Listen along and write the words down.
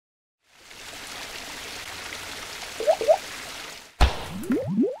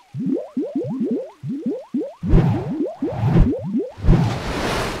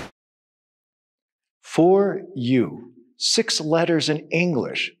For you. 6 letters in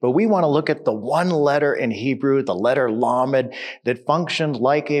English, but we want to look at the one letter in Hebrew, the letter lamed, that functions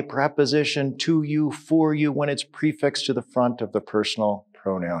like a preposition to you, for you, when it's prefixed to the front of the personal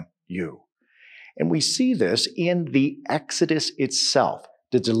pronoun you. And we see this in the Exodus itself,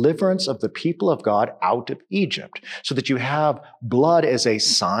 the deliverance of the people of God out of Egypt, so that you have blood as a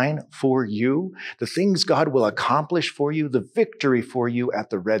sign for you, the things God will accomplish for you, the victory for you at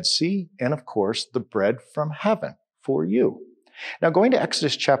the Red Sea, and of course, the bread from heaven for you. Now, going to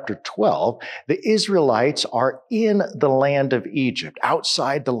Exodus chapter 12, the Israelites are in the land of Egypt,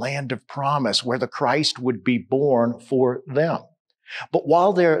 outside the land of promise, where the Christ would be born for them. But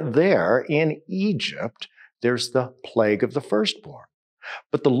while they're there in Egypt, there's the plague of the firstborn.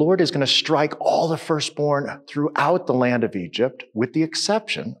 But the Lord is going to strike all the firstborn throughout the land of Egypt, with the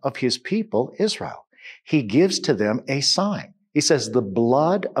exception of his people, Israel. He gives to them a sign. He says, the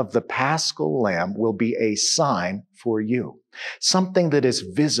blood of the Paschal lamb will be a sign for you. Something that is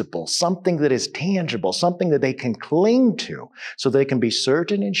visible, something that is tangible, something that they can cling to so they can be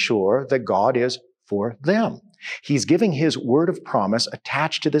certain and sure that God is for them. He's giving his word of promise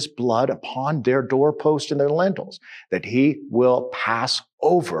attached to this blood upon their doorpost and their lintels, that he will pass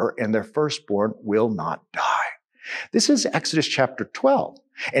over and their firstborn will not die. This is Exodus chapter 12.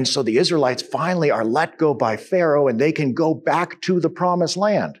 And so the Israelites finally are let go by Pharaoh and they can go back to the promised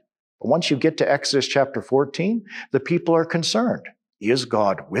land. But once you get to Exodus chapter 14, the people are concerned. Is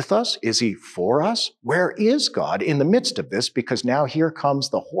God with us? Is he for us? Where is God in the midst of this? Because now here comes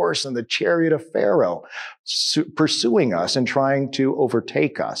the horse and the chariot of Pharaoh pursuing us and trying to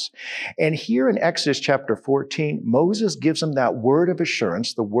overtake us. And here in Exodus chapter 14, Moses gives them that word of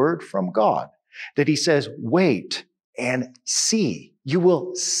assurance, the word from God, that he says, wait and see. You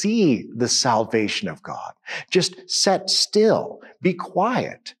will see the salvation of God. Just sit still, be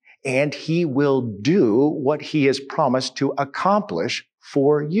quiet, and he will do what he has promised to accomplish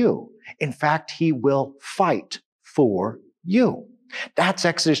for you. In fact, he will fight for you. That's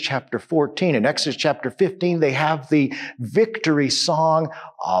Exodus chapter 14. In Exodus chapter 15, they have the victory song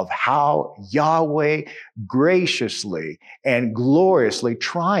of how Yahweh graciously and gloriously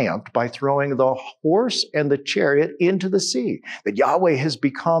triumphed by throwing the horse and the chariot into the sea. That Yahweh has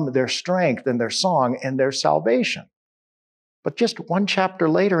become their strength and their song and their salvation. But just one chapter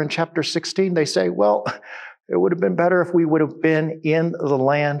later, in chapter 16, they say, well, it would have been better if we would have been in the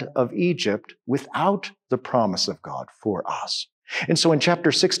land of Egypt without the promise of God for us. And so in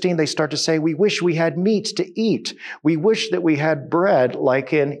chapter 16, they start to say, we wish we had meat to eat. We wish that we had bread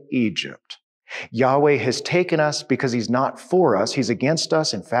like in Egypt. Yahweh has taken us because he's not for us. He's against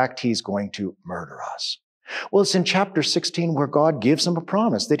us. In fact, he's going to murder us. Well, it's in chapter 16 where God gives them a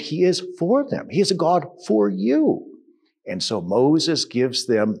promise that he is for them. He is a God for you. And so Moses gives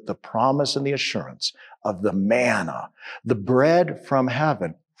them the promise and the assurance of the manna, the bread from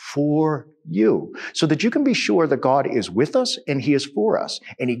heaven for you, so that you can be sure that God is with us and he is for us.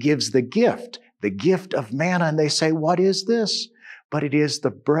 And he gives the gift of manna. And they say, what is this? But it is the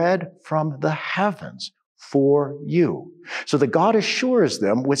bread from the heavens for you. So that God assures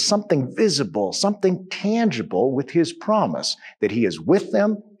them with something visible, something tangible with his promise that he is with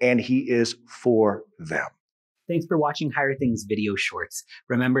them and he is for them. Thanks for watching Higher Things video shorts.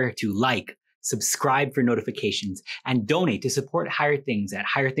 Remember to like, subscribe for notifications, and donate to support Higher Things at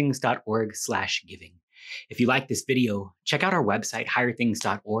higherthings.org/giving. If you like this video, check out our website,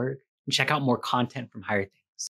 higherthings.org, and check out more content from Higher Things.